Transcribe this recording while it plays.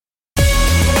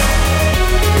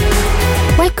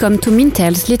welcome to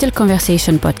Mintel's Little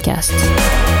Conversation podcast.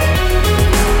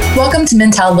 Welcome to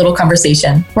Mintel Little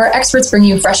Conversation, where experts bring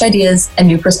you fresh ideas and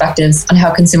new perspectives on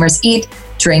how consumers eat,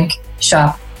 drink,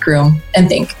 shop, groom, and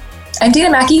think. I'm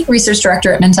Dana Mackey, Research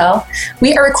Director at Mintel.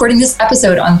 We are recording this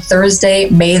episode on Thursday,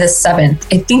 May the 7th.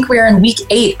 I think we are in week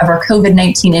 8 of our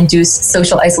COVID-19 induced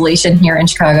social isolation here in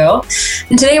Chicago.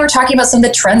 And today we're talking about some of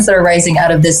the trends that are rising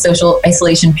out of this social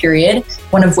isolation period,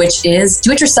 one of which is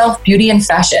do-it-yourself beauty and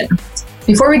fashion.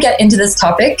 Before we get into this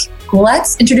topic,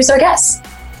 let's introduce our guests.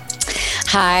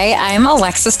 Hi, I'm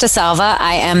Alexis DeSalva.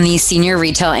 I am the Senior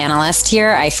Retail Analyst here.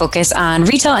 I focus on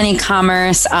retail and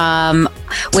e-commerce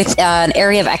with an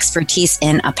area of expertise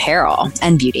in apparel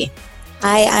and beauty.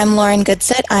 Hi, I'm Lauren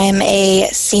Goodsit. I'm a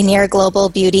Senior Global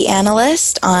Beauty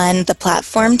Analyst on the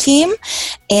platform team,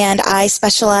 and I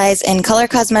specialize in color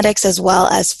cosmetics as well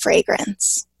as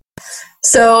fragrance.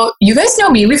 So you guys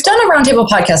know me. We've done a roundtable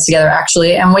podcast together,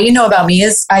 actually. And what you know about me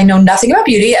is I know nothing about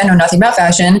beauty. I know nothing about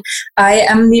fashion. I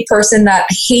am the person that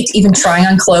hates even trying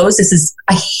on clothes.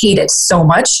 I hate it so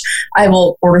much. I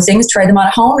will order things, try them on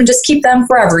at home, and just keep them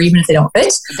forever, even if they don't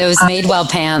fit. Those Madewell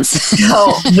pants.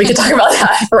 Oh, we could talk about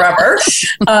that forever.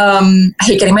 I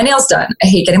hate getting my nails done. I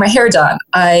hate getting my hair done.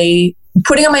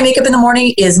 Putting on my makeup in the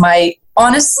morning is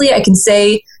honestly, I can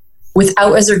say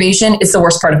without reservation, it's the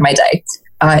worst part of my day.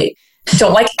 I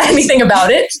don't like anything about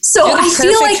it. So You're the I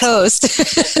feel like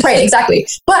host. Right, exactly.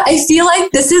 But I feel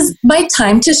like this is my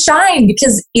time to shine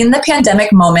because in the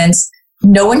pandemic moments,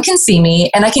 no one can see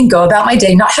me and I can go about my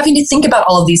day not having to think about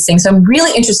all of these things. So I'm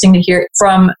really interested to hear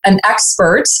from an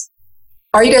expert.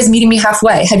 Are you guys meeting me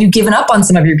halfway? Have you given up on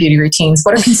some of your beauty routines?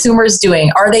 What are consumers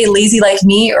doing? Are they lazy like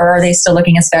me or are they still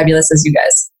looking as fabulous as you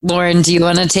guys? Lauren, do you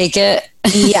want to take it?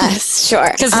 Yes,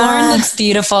 sure. Because Lauren looks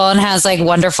beautiful and has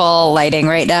wonderful lighting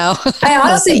right now. I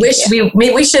honestly wish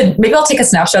maybe I'll take a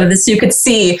snapshot of this so you could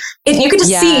see it. You could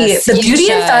just see the beauty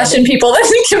and fashion people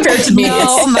compared to me.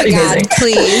 Oh my God,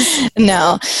 please.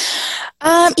 No.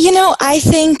 I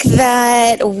think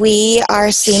that we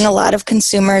are seeing a lot of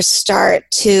consumers start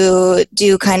to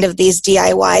do kind of these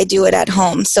DIY, do it at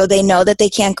home. So they know that they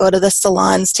can't go to the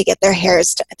salons to get their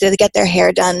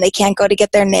hair done. They can't go to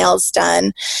get their nails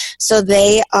done. So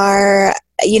they are,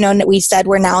 we said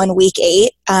we're now in week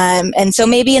 8. And so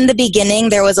maybe in the beginning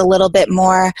there was a little bit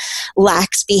more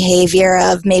lax behavior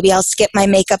of maybe I'll skip my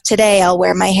makeup today, I'll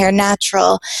wear my hair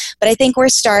natural. But I think we're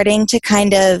starting to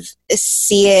kind of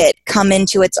see it come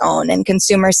into its own and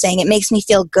consumers saying it makes me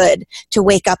feel good to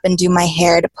wake up and do my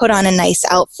hair, to put on a nice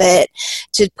outfit,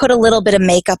 to put a little bit of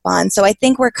makeup on. So I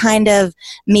think we're kind of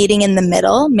meeting in the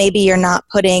middle. Maybe you're not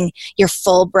putting your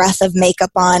full breath of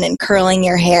makeup on and curling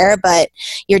your hair, but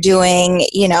you're doing,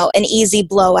 an easy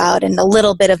blowout and a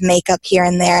little bit of makeup here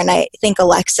and there. And I think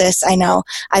Alexis, I know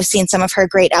I've seen some of her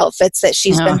great outfits that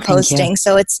she's been posting.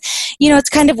 So it's, it's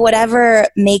kind of whatever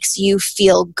makes you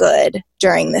feel good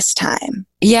during this time.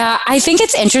 Yeah, I think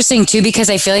it's interesting too, because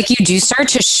I feel like you do start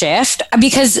to shift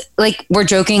because we're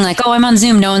joking oh, I'm on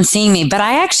Zoom, no one's seeing me. But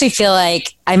I actually feel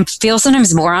like I feel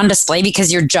sometimes more on display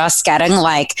because you're just getting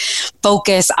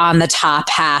focus on the top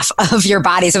half of your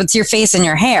body. So it's your face and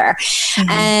your hair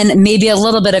and maybe a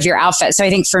little bit of your outfit. So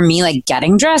I think for me,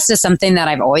 getting dressed is something that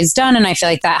I've always done. And I feel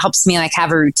like that helps me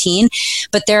have a routine.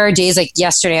 But there are days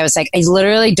yesterday, I was I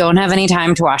literally don't have any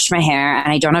time to wash my hair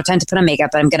and I don't have time to put on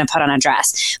makeup, but I'm going to put on a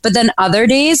dress. But then other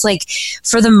days,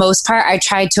 for the most part, I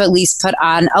tried to at least put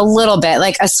on a little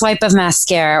bit, a swipe of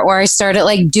mascara, or I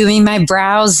started doing my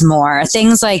brows more,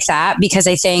 things like that, because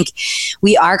I think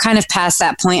we are kind of past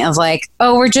that point of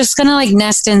oh, we're just going to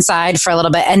nest inside for a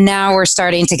little bit. And now we're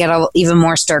starting to get even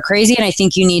more stir crazy. And I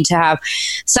think you need to have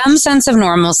some sense of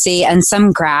normalcy and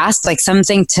some grasp,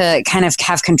 something to kind of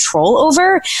have control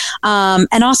over,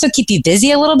 and also keep you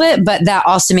busy a little bit, but that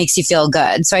also makes you feel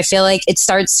good. So I feel it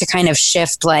starts to kind of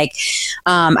shift,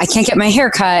 I can't get my hair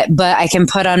cut, but I can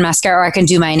put on mascara or I can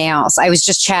do my nails. I was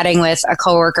just chatting with a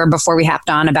coworker before we hopped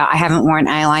on about I haven't worn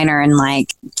eyeliner in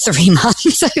 3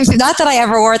 months. Not that I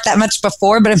ever wore it that much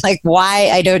before, but I'm why?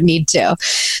 I don't need to.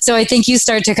 So I think you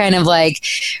start to kind of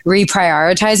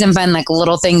reprioritize and find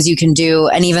little things you can do.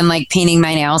 And even painting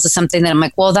my nails is something that I'm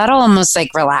well, that'll almost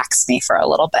relax me for a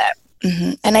little bit.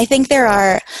 Mm-hmm. And I think there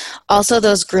are also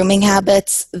those grooming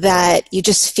habits that you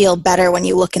just feel better when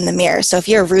you look in the mirror. So if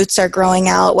your roots are growing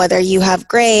out, whether you have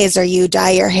grays or you dye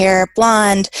your hair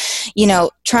blonde,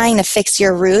 trying to fix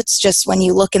your roots just when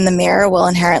you look in the mirror will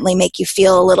inherently make you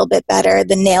feel a little bit better.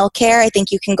 The nail care, I think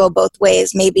you can go both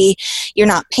ways. Maybe you're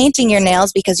not painting your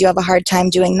nails because you have a hard time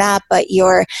doing that, but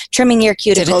you're trimming your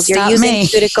cuticles. You're using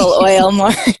cuticle oil more.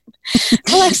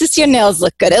 Alexis, your nails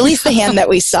look good. At least the hand that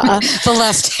we saw. The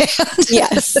left hand.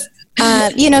 Yes.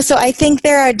 So I think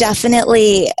there are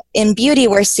definitely, in beauty,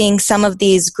 we're seeing some of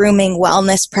these grooming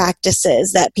wellness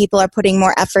practices that people are putting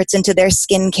more efforts into their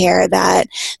skincare, that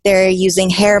they're using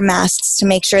hair masks to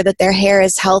make sure that their hair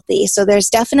is healthy. So there's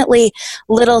definitely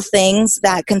little things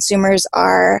that consumers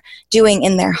are doing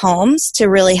in their homes to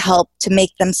really help to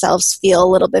make themselves feel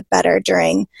a little bit better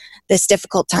during this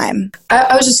difficult time.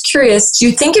 I was just curious, do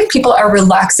you think if people are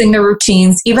relaxing their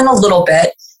routines even a little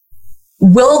bit,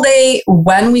 will they,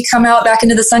 when we come out back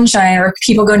into the sunshine, are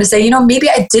people going to say, maybe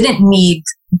I didn't need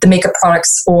the makeup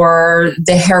products or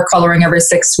the hair coloring every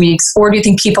 6 weeks? Or do you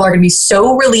think people are going to be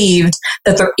so relieved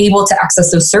that they're able to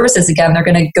access those services again, they're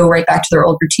going to go right back to their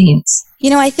old routines?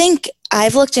 I think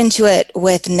I've looked into it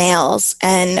with nails,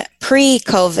 and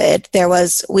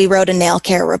pre-COVID, we wrote a nail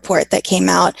care report that came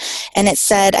out, and it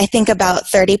said, I think about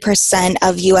 30%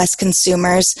 of U.S.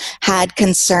 consumers had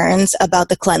concerns about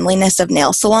the cleanliness of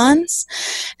nail salons.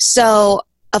 So,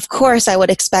 of course, I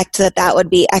would expect that would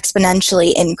be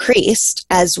exponentially increased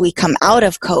as we come out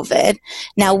of COVID.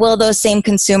 Now, will those same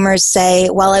consumers say,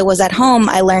 while I was at home,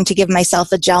 I learned to give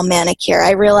myself a gel manicure.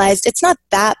 I realized it's not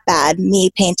that bad,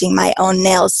 me painting my own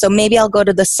nails, so maybe I'll go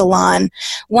to the salon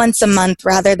once a month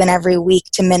rather than every week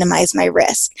to minimize my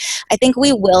risk. I think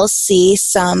we will see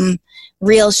some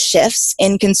real shifts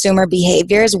in consumer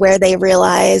behaviors where they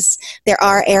realize there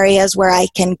are areas where I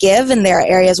can give and there are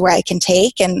areas where I can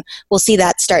take, and we'll see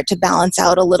that start to balance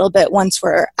out a little bit once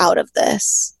we're out of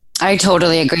this. I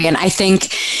totally agree. And I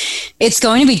think it's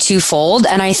going to be twofold,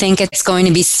 and I think it's going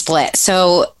to be split.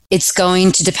 So it's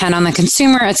going to depend on the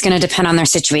consumer. It's going to depend on their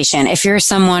situation. If you're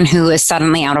someone who is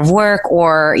suddenly out of work,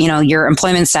 or, your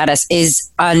employment status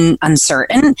is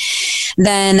uncertain,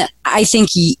 then I think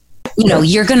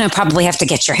you're going to probably have to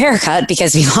get your hair cut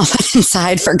because we've all been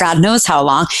inside for God knows how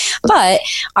long. But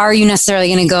are you necessarily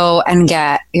going to go and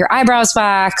get your eyebrows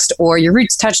waxed or your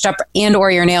roots touched up and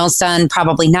or your nails done?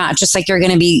 Probably not. Just like you're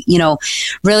going to be,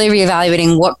 really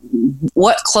reevaluating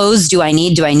what clothes do I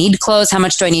need? Do I need clothes? How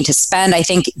much do I need to spend? I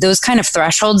think those kind of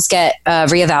thresholds get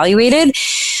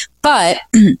reevaluated. But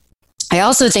I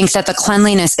also think that the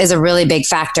cleanliness is a really big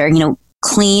factor.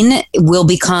 Clean will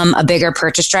become a bigger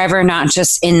purchase driver, not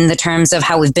just in the terms of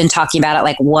how we've been talking about it,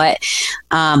 like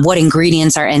what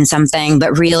ingredients are in something,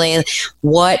 but really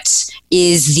what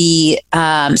is the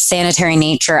sanitary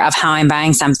nature of how I'm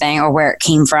buying something or where it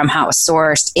came from, how it was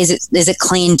sourced. Is it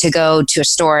clean to go to a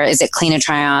store? Is it clean to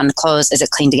try on clothes? Is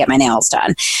it clean to get my nails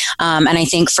done? And I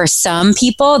think for some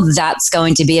people, that's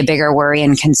going to be a bigger worry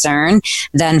and concern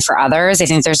than for others. I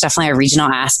think there's definitely a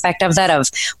regional aspect of that, of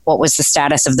what was the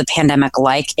status of the pandemic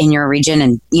like in your region,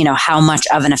 and how much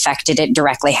of an effect did it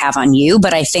directly have on you.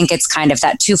 But I think it's kind of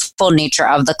that twofold nature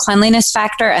of the cleanliness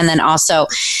factor, and then also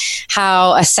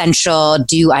how essential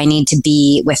do I need to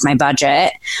be with my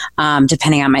budget,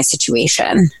 depending on my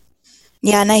situation.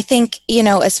 Yeah, and I think,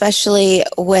 especially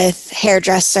with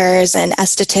hairdressers and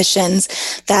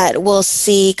estheticians, that we'll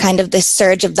see kind of this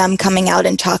surge of them coming out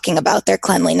and talking about their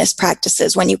cleanliness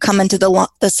practices. When you come into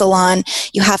the salon,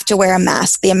 you have to wear a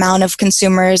mask. The amount of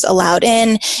consumers allowed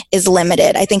in is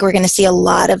limited. I think we're going to see a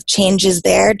lot of changes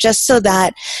there just so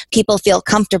that people feel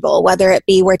comfortable, whether it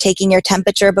be we're taking your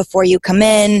temperature before you come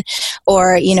in,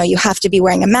 or, you have to be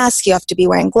wearing a mask, you have to be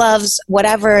wearing gloves,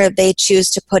 whatever they choose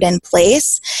to put in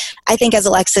place. I think, as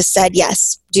Alexis said,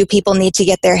 yes. Do people need to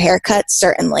get their hair cut?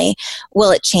 Certainly.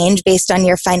 Will it change based on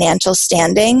your financial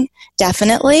standing?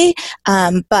 Definitely.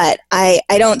 But I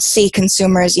don't see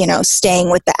consumers,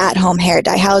 staying with the at-home hair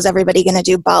dye. How is everybody going to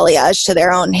do balayage to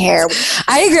their own hair?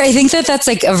 I agree. I think that's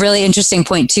like a really interesting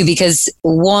point too, because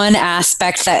one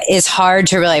aspect that is hard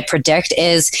to really predict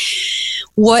is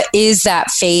what is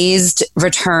that phased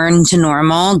return to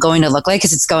normal going to look like?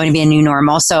 Because it's going to be a new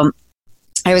normal. So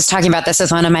I was talking about this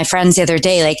with one of my friends the other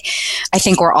day. Like, I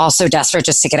think we're all so desperate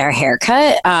just to get our hair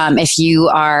cut. If you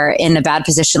are in a bad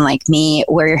position like me,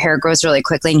 where your hair grows really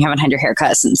quickly and you haven't had your hair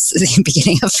cut since the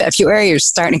beginning of February, you're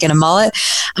starting to get a mullet.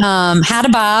 Had a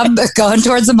bob going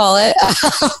towards a mullet,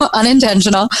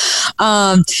 unintentional.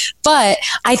 But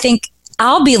I think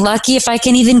I'll be lucky if I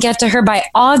can even get to her by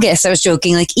August. I was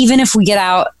joking, like, even if we get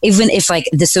out, even if like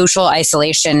the social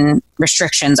isolation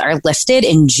restrictions are lifted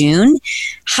in June,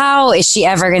 how is she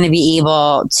ever going to be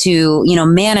able to,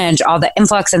 manage all the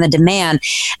influx and the demand?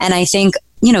 And I think,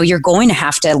 you're going to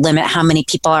have to limit how many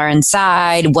people are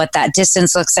inside, what that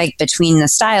distance looks like between the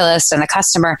stylist and the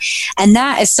customer. And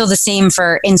that is still the same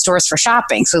for in stores for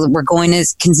shopping. So we're going to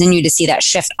continue to see that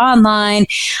shift online.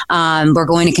 We're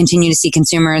going to continue to see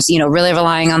consumers, really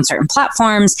relying on certain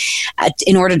platforms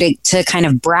in order to kind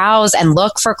of browse and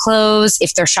look for clothes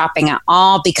if they're shopping at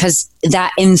all, because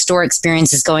that in-store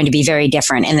experience is going to be very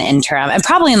different in the interim and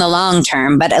probably in the long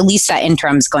term, but at least that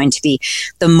interim is going to be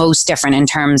the most different in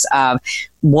terms of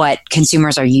what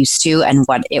consumers are used to and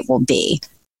what it will be.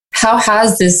 How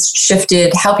has this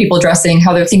shifted how people are dressing,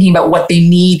 how they're thinking about what they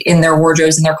need in their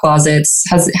wardrobes and their closets?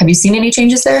 Have you seen any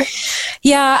changes there?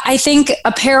 Yeah, I think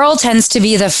apparel tends to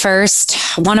be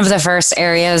one of the first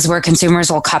areas where consumers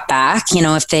will cut back. You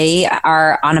know, if they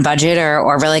are on a budget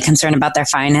or really concerned about their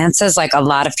finances, like a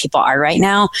lot of people are right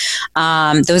now,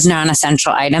 those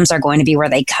non-essential items are going to be where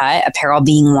they cut, apparel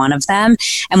being one of them.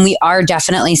 And we are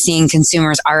definitely seeing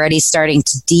consumers already starting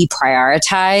to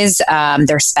deprioritize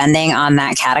their spending on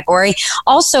that category.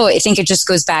 Also, I think it just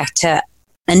goes back to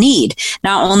a need.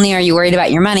 Not only are you worried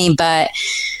about your money, but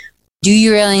do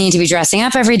you really need to be dressing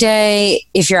up every day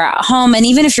if you're at home? And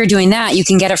even if you're doing that, you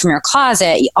can get it from your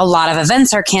closet. A lot of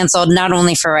events are canceled, not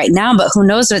only for right now, but who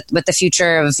knows what the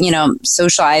future of,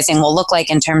 socializing will look like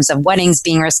in terms of weddings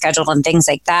being rescheduled and things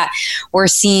like that. We're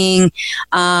seeing,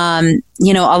 a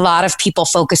lot of people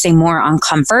focusing more on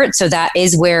comfort. So that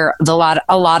is where a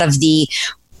lot of the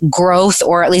growth,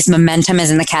 or at least momentum, is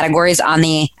in the categories on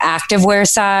the activewear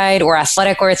side or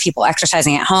athletic wear with people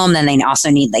exercising at home. Then they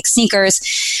also need like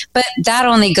sneakers, but that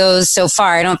only goes so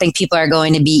far. I don't think people are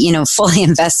going to be, fully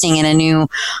investing in a new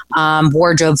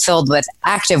wardrobe filled with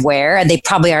activewear. They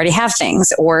probably already have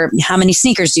things. Or how many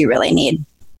sneakers do you really need?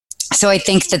 So I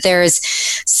think that there's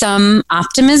some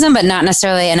optimism, but not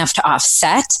necessarily enough to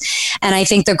offset. And I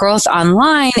think the growth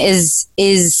online is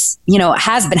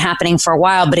has been happening for a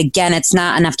while, but again, it's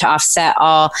not enough to offset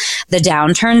all the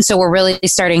downturn. So we're really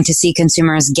starting to see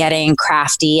consumers getting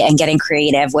crafty and getting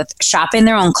creative with shopping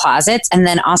their own closets, and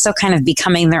then also kind of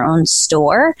becoming their own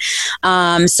store.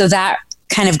 So that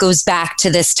kind of goes back to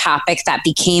this topic that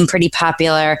became pretty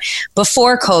popular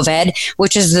before COVID,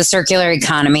 which is the circular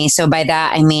economy. So by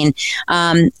that, I mean,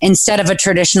 instead of a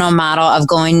traditional model of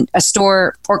going a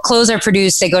store or clothes are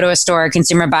produced, they go to a store, a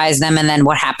consumer buys them, and then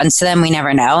what happens to them, we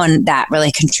never know. And that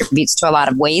really contributes to a lot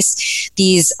of waste.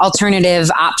 These alternative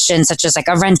options, such as like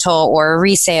a rental or a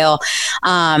resale,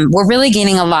 were really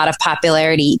gaining a lot of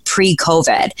popularity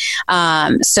pre-COVID.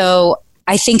 So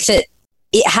I think that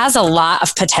it has a lot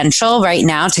of potential right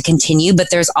now to continue, but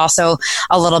there's also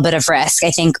a little bit of risk.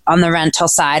 I think on the rental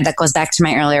side, that goes back to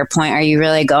my earlier point. Are you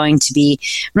really going to be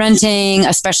renting,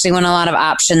 especially when a lot of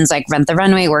options like Rent the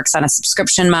Runway works on a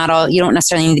subscription model? You don't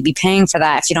necessarily need to be paying for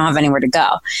that if you don't have anywhere to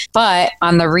go. But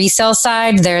on the resale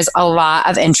side, there's a lot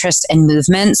of interest and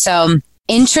movement. So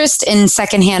interest in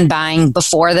secondhand buying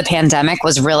before the pandemic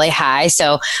was really high.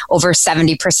 So over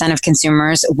 70% of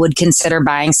consumers would consider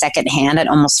buying secondhand, and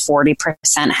almost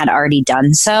 40% had already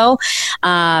done so.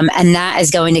 And that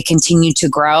is going to continue to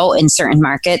grow in certain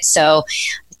markets. So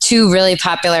two really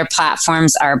popular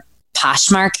platforms are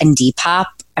Poshmark and Depop.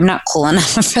 I'm not cool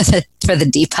enough for the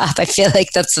Depop. I feel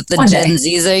like that's what the Gen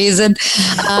Zs are using.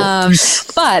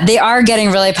 But they are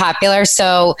getting really popular.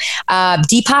 So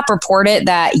Depop reported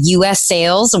that U.S.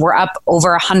 sales were up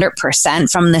over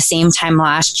 100% from the same time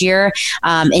last year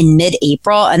in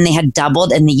mid-April, and they had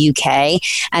doubled in the U.K.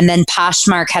 And then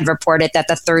Poshmark had reported that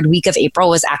the third week of April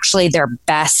was actually their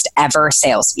best ever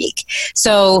sales week.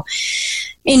 So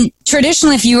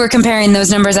traditionally, if you were comparing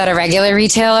those numbers at a regular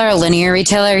retailer, a linear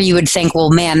retailer, you would think, well,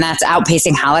 man, that's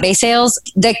outpacing holiday sales.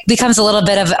 That becomes a little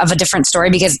bit of a different story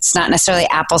because it's not necessarily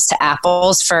apples to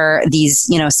apples for these,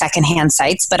 secondhand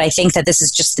sites. But I think that this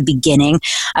is just the beginning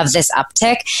of this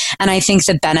uptick. And I think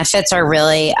the benefits are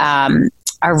really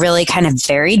kind of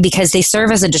varied because they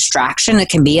serve as a distraction. It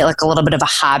can be like a little bit of a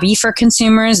hobby for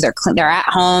consumers. They're at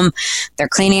home, they're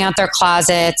cleaning out their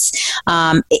closets.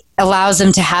 It allows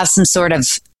them to have some sort of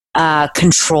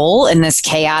control in this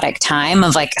chaotic time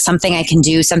of like something I can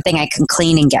do, something I can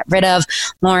clean and get rid of.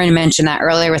 Lauren mentioned that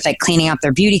earlier with like cleaning out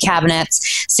their beauty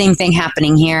cabinets. Same thing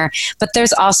happening here. But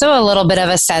there's also a little bit of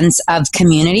a sense of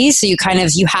community. So you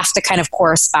have to kind of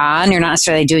correspond. You're not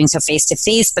necessarily doing so face to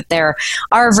face, but there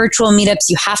are virtual meetups.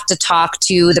 You have to talk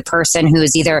to the person who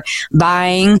is either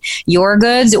buying your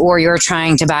goods or you're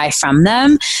trying to buy from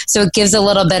them. So it gives a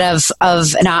little bit of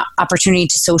an opportunity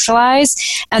to socialize.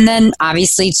 And then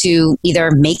obviously to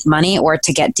either make money or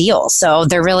to get deals. So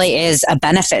there really is a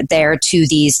benefit there to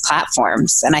these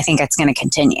platforms. And I think it's going to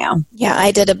continue. Yeah,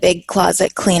 I did a big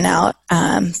closet clean out,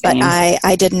 but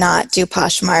I did not do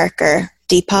Poshmark or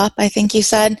Depop, I think you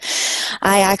said.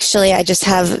 I just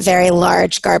have very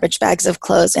large garbage bags of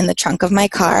clothes in the trunk of my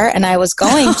car, and I was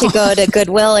going to go to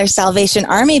Goodwill or Salvation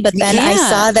Army, but then I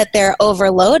saw that they're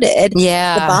overloaded,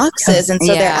 the boxes, and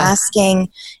so they're asking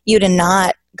you to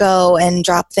not go and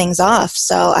drop things off.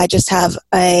 So I just have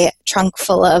a trunk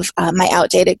full of my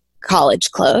outdated college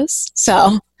clothes.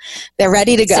 So They're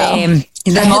ready to go. Same.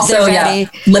 I'm also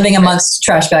living amongst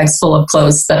trash bags full of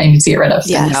clothes that I need to get rid of.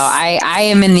 Yes. No, I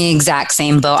am in the exact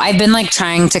same boat. I've been like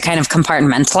trying to kind of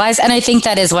compartmentalize, and I think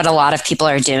that is what a lot of people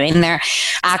are doing. They're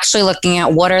actually looking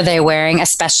at what are they wearing,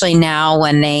 especially now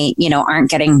when they,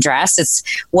 aren't getting dressed. It's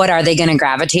what are they going to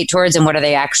gravitate towards, and what are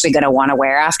they actually going to want to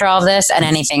wear after all this, and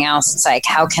anything else. It's like,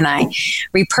 how can I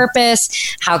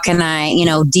repurpose? How can I,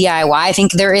 DIY? I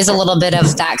think there is a little bit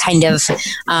of that kind of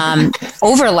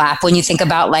overlap when you think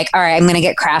about like, all right, I'm going to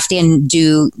get crafty and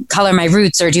color my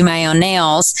roots or do my own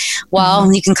nails.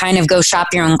 Well, you can kind of go shop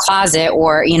your own closet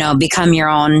or, become your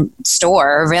own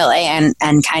store really and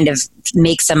kind of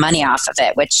make some money off of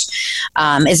it, which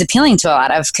is appealing to a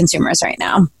lot of consumers right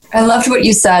now. I loved what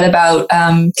you said about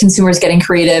consumers getting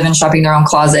creative and shopping their own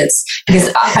closets, because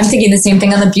I'm thinking the same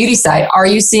thing on the beauty side. Are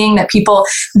you seeing that people,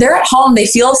 they're at home, they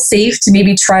feel safe to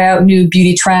maybe try out new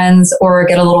beauty trends or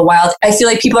get a little wild? I feel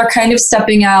like people are kind of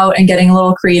stepping out and getting a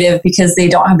little creative because they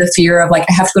don't have the fear of like,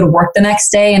 I have to go to work the next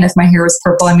day, and if my hair is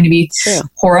purple, I'm going to be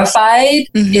horrified.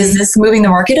 Is this moving the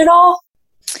market at all?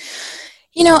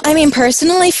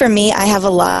 Personally for me, I have a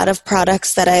lot of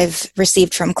products that I've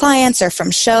received from clients or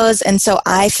from shows. And so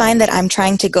I find that I'm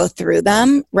trying to go through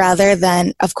them rather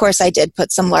than, of course, I did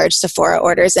put some large Sephora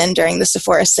orders in during the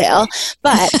Sephora sale,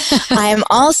 but I'm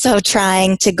also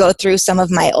trying to go through some of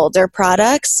my older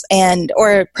products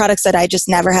or products that I just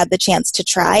never had the chance to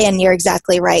try. And you're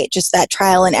exactly right. Just that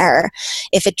trial and error.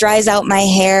 If it dries out my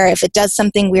hair, if it does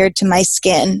something weird to my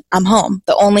skin, I'm home.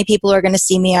 The only people who are going to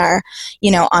see me are,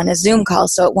 on a Zoom call.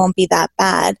 So it won't be that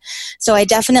bad. So I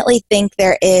definitely think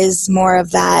there is more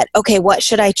of that, okay, what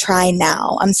should I try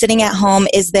now? I'm sitting at home.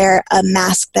 Is there a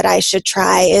mask that I should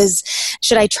try?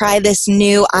 Should I try this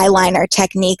new eyeliner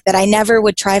technique that I never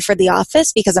would try for the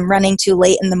office because I'm running too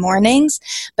late in the mornings,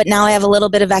 but now I have a little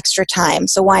bit of extra time,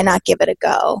 so why not give it a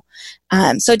go?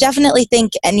 So definitely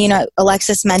think, and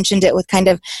Alexis mentioned it with kind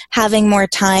of having more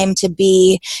time to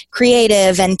be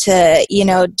creative and to,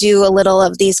 do a little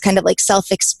of these kind of like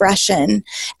self-expression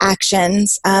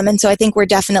actions. And so I think we're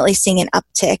definitely seeing an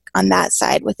uptick on that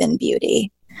side within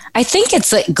beauty. I think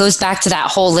it goes back to that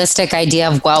holistic idea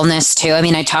of wellness too. I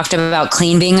mean, I talked about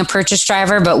clean being a purchase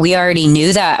driver, but we already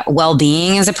knew that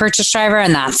well-being is a purchase driver,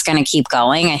 and that's going to keep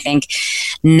going. I think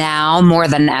now more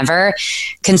than ever,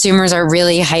 consumers are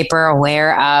really hyper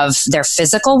aware of their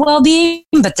physical well-being,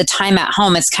 but the time at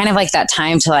home, it's kind of like that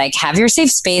time to like have your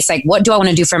safe space. Like, what do I want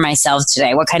to do for myself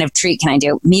today? What kind of treat can I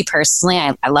do? Me personally,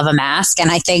 I love a mask.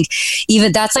 And I think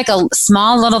even that's like a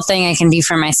small little thing I can do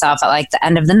for myself at like the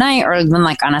end of the night, or even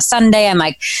like on a Sunday, I'm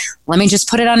like, let me just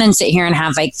put it on and sit here and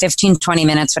have like 15, 20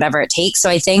 minutes, whatever it takes. So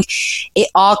I think it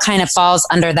all kind of falls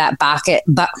under that bucket.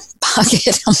 Oh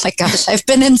my gosh, I've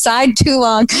been inside too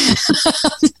long.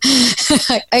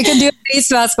 I can do a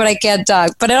face mask, but I can't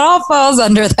talk. But it all falls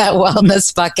under that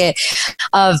wellness bucket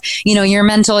of, your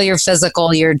mental, your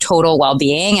physical, your total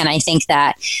well-being. And I think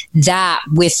that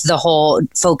with the whole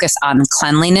focus on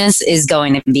cleanliness is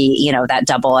going to be, that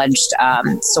double-edged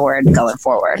sword going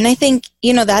forward. And I think,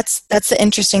 that's the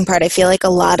interesting part. I feel like a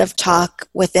lot of talk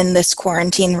within this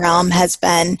quarantine realm has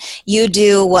been, you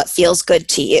do what feels good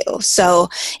to you. So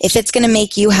if it's going to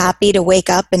make you happy to wake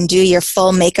up and do your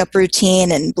full makeup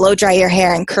routine and blow dry your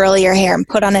hair and curl your hair and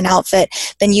put on an outfit,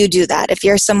 then you do that. If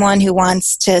you're someone who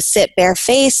wants to sit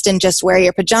barefaced and just wear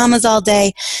your pajamas all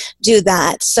day, do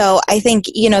that. So I think,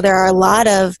 there are a lot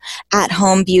of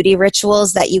at-home beauty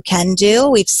rituals that you can do.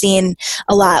 We've seen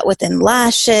a lot within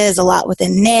lashes, a lot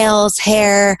within nails,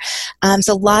 hair.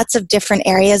 So lots of different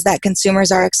areas that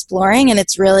consumers are exploring, and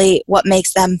it's really what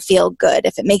makes them feel good.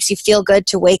 If it makes you feel good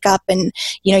to wake up and,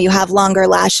 you have longer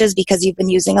lashes because you've been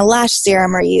using a lash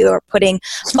serum, or you are putting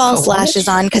false lashes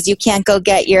on because you can't go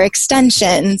get your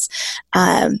extensions,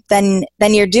 then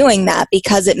you're doing that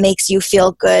because it makes you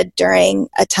feel good during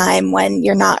a time when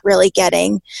you're not really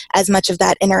getting as much of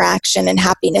that interaction and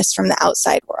happiness from the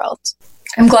outside world.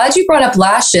 I'm glad you brought up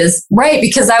lashes, right?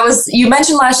 Because you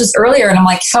mentioned lashes earlier, and I'm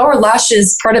like, how are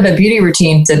lashes part of a beauty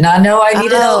routine? Did not know I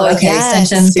needed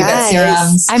extensions. We've got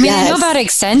serums. I mean, I know about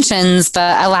extensions,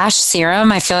 but a lash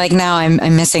serum, I feel like now I'm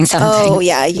missing something. Oh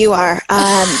yeah, you are.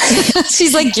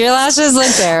 She's like, your lashes look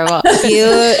terrible.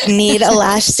 You need a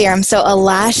lash serum. So a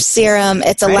lash serum,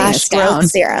 it's a lash growth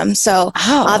serum. So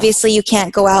obviously you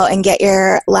can't go out and get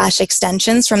your lash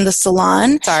extensions from the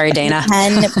salon. Sorry, Dana. You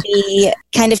can be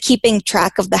kind of keeping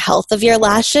track of the health of your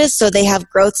lashes. So they have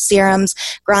growth serums,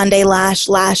 Grande Lash,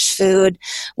 Lash Food.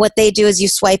 What they do is you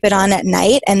swipe it on at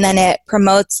night, and then it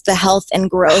promotes the health and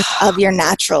growth of your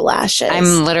natural lashes.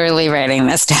 I'm literally writing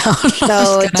this down.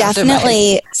 So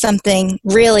definitely something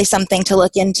to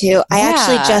look into. I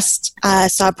actually just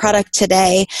saw a product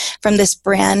today from this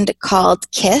brand called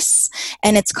Kiss,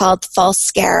 and it's called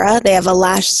Falscara. They have a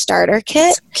lash starter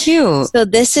kit. Cute. So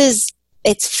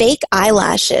it's fake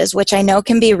eyelashes, which I know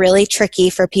can be really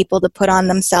tricky for people to put on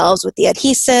themselves with the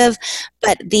adhesive,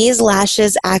 but these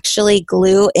lashes actually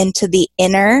glue into the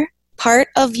inner part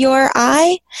of your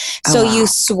eye. So you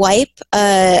swipe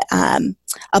a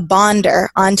bonder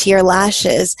onto your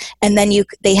lashes, and then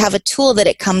they have a tool that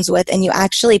it comes with, and you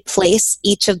actually place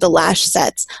each of the lash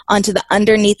sets onto the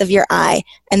underneath of your eye,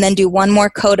 and then do one more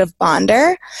coat of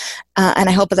bonder. And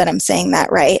I hope that I'm saying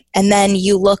that right. And then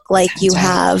you look like you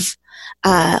have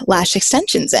lash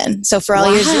extensions in. So for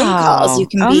all your Zoom calls, you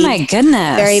can be my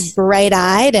goodness, very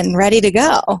bright-eyed and ready to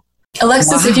go.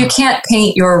 Alexis, if you can't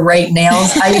paint your right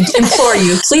nails, I implore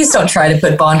you, please don't try to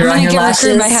put bonder on your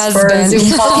lashes for a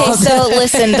Zoom call. Okay, so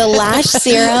listen, the lash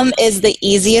serum is the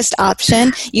easiest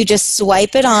option. You just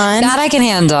swipe it on. That I can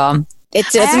handle. It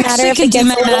doesn't matter if it gets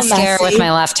my a little mascara messy. with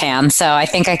my left hand, so I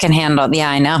think I can handle. Yeah,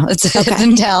 I know it's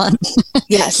a talent.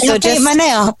 Yes, so just my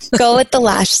nail. go with the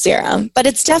lash serum. But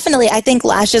it's definitely, I think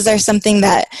lashes are something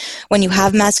that when you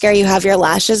have mascara, you have your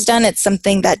lashes done. It's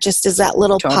something that just is that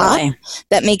little pop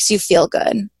that makes you feel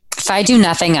good. If I do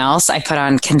nothing else, I put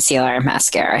on concealer and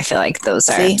mascara. I feel like those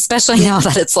are, especially now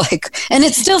that it's like, and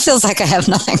it still feels like I have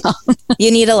nothing on.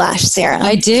 You need a lash serum.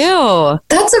 I do.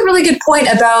 That's a really good point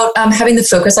about having the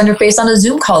focus on your face on a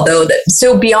Zoom call, though.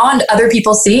 So beyond other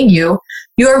people seeing you,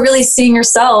 you are really seeing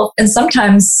yourself, and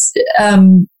sometimes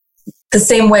the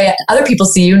same way other people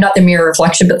see you, not the mirror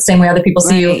reflection, but the same way other people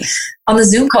see you on the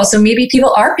Zoom call. So maybe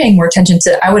people are paying more attention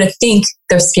to, I would think,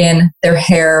 their skin, their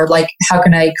hair, like how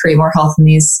can I create more health in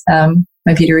these,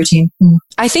 my beauty routine.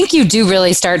 I think you do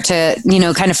really start to,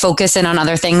 kind of focus in on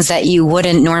other things that you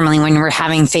wouldn't normally when we're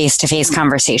having face-to-face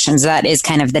conversations. That is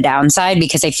kind of the downside,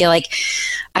 because I feel like,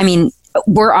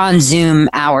 we're on Zoom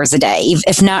hours a day,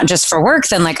 if not just for work,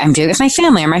 then like I'm doing it with my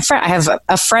family or my friend. I have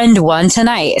a friend one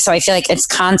tonight. So I feel like it's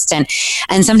constant.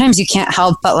 And sometimes you can't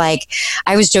help but like,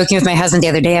 I was joking with my husband the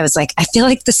other day. I was like, I feel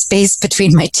like the space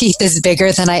between my teeth is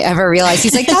bigger than I ever realized.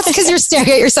 He's like, that's because you're staring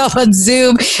at yourself on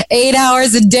Zoom 8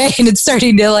 hours a day and it's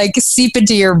starting to like seep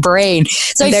into your brain.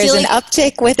 So there's an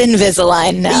uptick with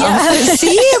Invisalign now. Yeah,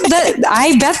 see,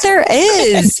 I bet there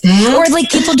is. Or like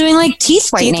people doing like teeth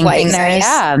whitening things.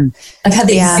 Yeah. I've had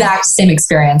the exact same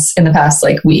experience in the past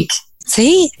week.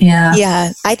 See?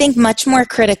 Yeah. I think much more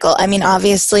critical.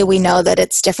 Obviously we know that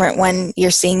it's different when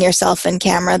you're seeing yourself in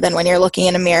camera than when you're looking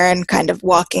in a mirror and kind of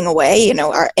walking away.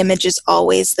 Our image is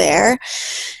always there.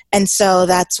 And so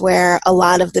that's where a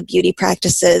lot of the beauty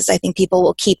practices I think people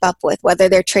will keep up with, whether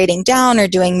they're trading down or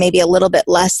doing maybe a little bit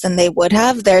less than they would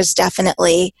have. There's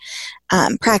definitely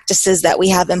practices that we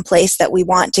have in place that we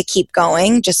want to keep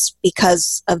going just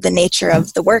because of the nature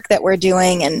of the work that we're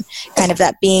doing and kind of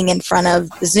that being in front of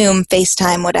Zoom,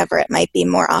 FaceTime, whatever it might be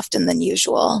more often than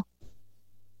usual.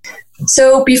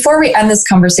 So before we end this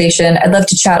conversation, I'd love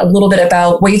to chat a little bit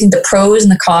about what you think the pros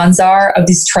and the cons are of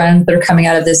these trends that are coming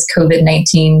out of this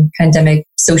COVID-19 pandemic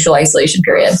social isolation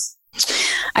period.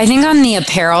 I think on the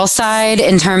apparel side,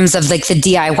 in terms of like the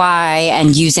DIY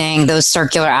and using those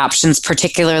circular options,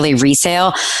 particularly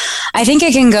resale, I think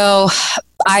it can go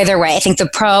either way. I think the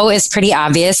pro is pretty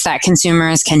obvious that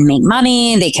consumers can make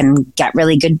money. They can get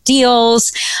really good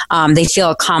deals. They feel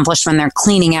accomplished when they're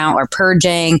cleaning out or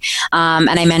purging. And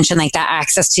I mentioned like that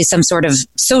access to some sort of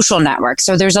social network.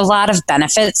 So there's a lot of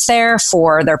benefits there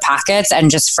for their pockets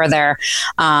and just for their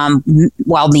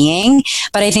well-being.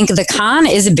 But I think the con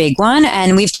is a big one.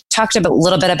 And we've talked a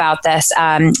little bit about this.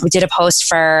 We did a post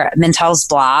for Mintel's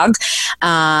blog.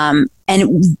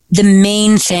 And the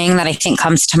main thing that I think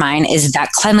comes to mind is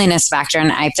that cleanliness factor.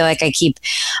 And I feel like I keep,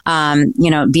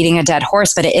 beating a dead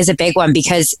horse, but it is a big one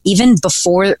because even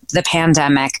before the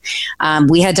pandemic,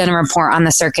 we had done a report on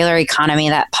the circular economy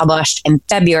that published in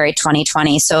February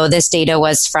 2020. So this data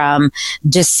was from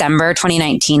December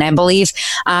 2019, I believe.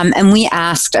 And we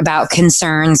asked about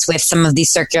concerns with some of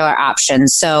these circular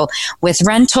options. So with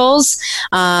rentals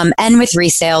and with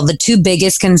resale, the two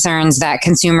biggest concerns that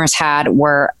consumers had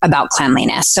were about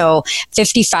cleanliness. So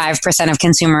 55% of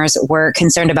consumers were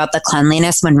concerned about the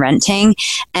cleanliness when renting,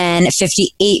 and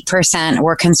 58%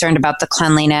 were concerned about the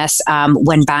cleanliness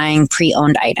when buying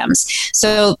pre-owned items.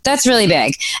 So that's really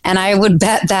big. And I would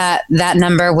bet that that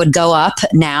number would go up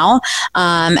now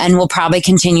and will probably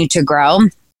continue to grow.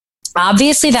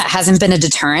 obviously that hasn't been a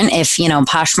deterrent if,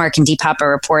 Poshmark and Depop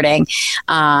are reporting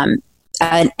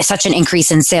such an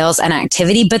increase in sales and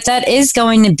activity, but that is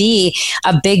going to be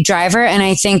a big driver. And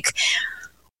I think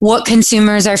what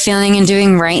consumers are feeling and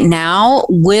doing right now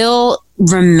will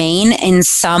remain in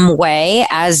some way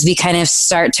as we kind of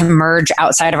start to merge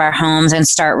outside of our homes and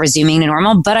start resuming to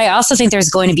normal. But I also think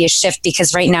there's going to be a shift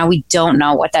because right now we don't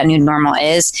know what that new normal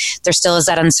is. There still is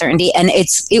that uncertainty, and it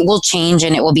will change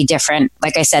and it will be different,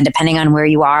 like I said, depending on where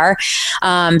you are.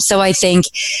 So I think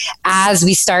as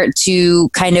we start to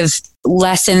kind of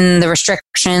lessen the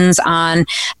restrictions on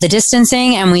the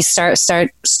distancing and we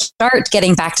start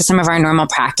getting back to some of our normal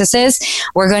practices,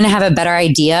 we're going to have a better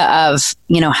idea of,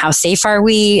 how safe are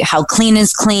we? How clean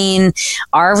is clean?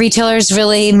 Are retailers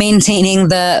really maintaining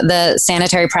the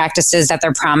sanitary practices that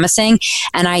they're promising?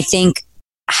 And I think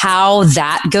how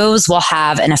that goes will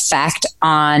have an effect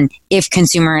on if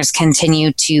consumers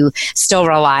continue to still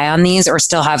rely on these or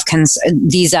still have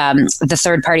the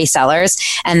third-party sellers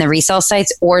and the resale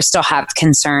sites, or still have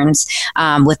concerns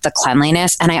with the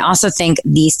cleanliness. And I also think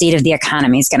the state of the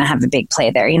economy is going to have a big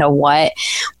play there.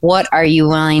 What are you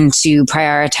willing to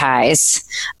prioritize,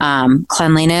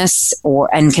 cleanliness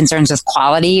and concerns with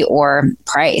quality or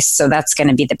price? So that's going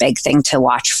to be the big thing to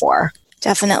watch for.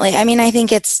 Definitely. I mean, I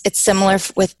think it's similar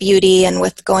with beauty and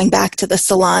with going back to the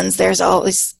salons. There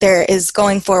is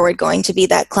going forward going to be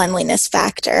that cleanliness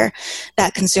factor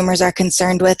that consumers are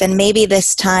concerned with. And maybe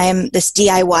this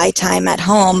DIY time at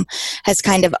home has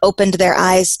kind of opened their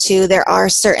eyes to there are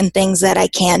certain things that I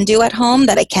can do at home,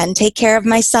 that I can take care of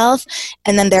myself.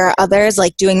 And then there are others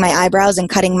like doing my eyebrows and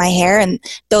cutting my hair. And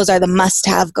those are the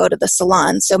must-have, go to the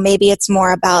salon. So maybe it's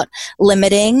more about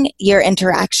limiting your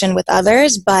interaction with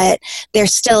others, but there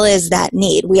still is that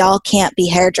need. We all can't be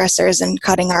hairdressers and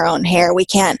cutting our own hair. We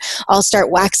can't all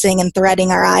start waxing and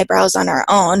threading our eyebrows on our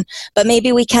own, but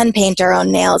maybe we can paint our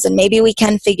own nails and maybe we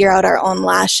can figure out our own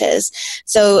lashes.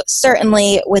 So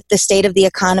certainly with the state of the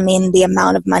economy and the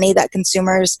amount of money that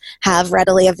consumers have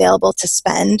readily available to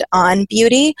spend on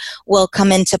beauty will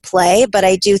come into play. But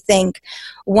I do think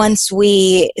once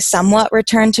we somewhat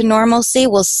return to normalcy,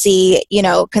 we'll see,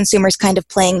 consumers kind of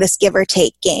playing this give or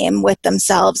take game with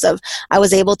themselves of, I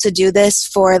was able to do this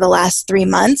for the last 3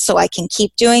 months, so I can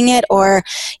keep doing it. Or,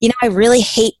 I really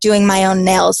hate doing my own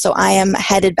nails, so I am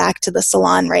headed back to the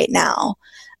salon right now.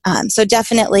 So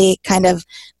definitely kind of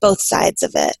both sides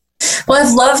of it. Well,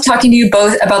 I've loved talking to you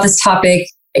both about this topic.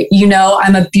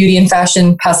 I'm a beauty and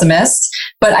fashion pessimist,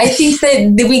 but I think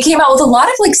that we came out with a lot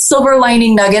of silver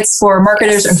lining nuggets for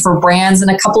marketers and for brands, and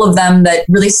a couple of them that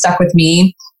really stuck with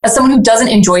me. As someone who doesn't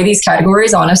enjoy these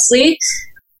categories, honestly,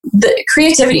 the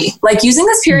creativity, using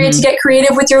this period to get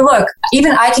creative with your look.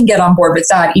 Even I can get on board with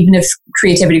that, even if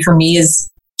creativity for me is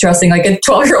dressing like a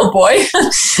 12-year-old boy.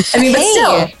 But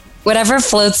still. Whatever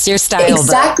floats your style.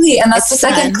 Exactly. And that's the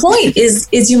second point is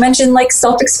you mentioned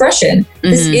self-expression.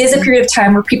 This is a period of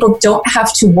time where people don't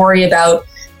have to worry about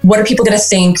what are people going to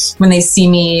think when they see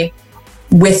me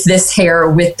with this hair,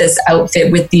 with this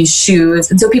outfit, with these shoes.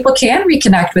 And so people can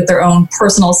reconnect with their own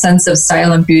personal sense of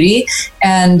style and beauty.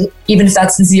 And even if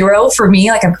that's 0 for me,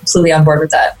 I'm completely on board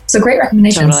with that. So great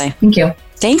recommendations. Totally. Thank you.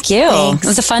 Thank you. Thanks. It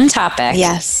was a fun topic.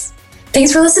 Yes.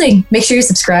 Thanks for listening. Make sure you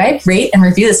subscribe, rate, and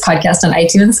review this podcast on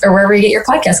iTunes or wherever you get your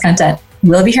podcast content.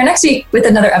 We'll be here next week with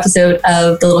another episode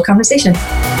of The Little Conversation.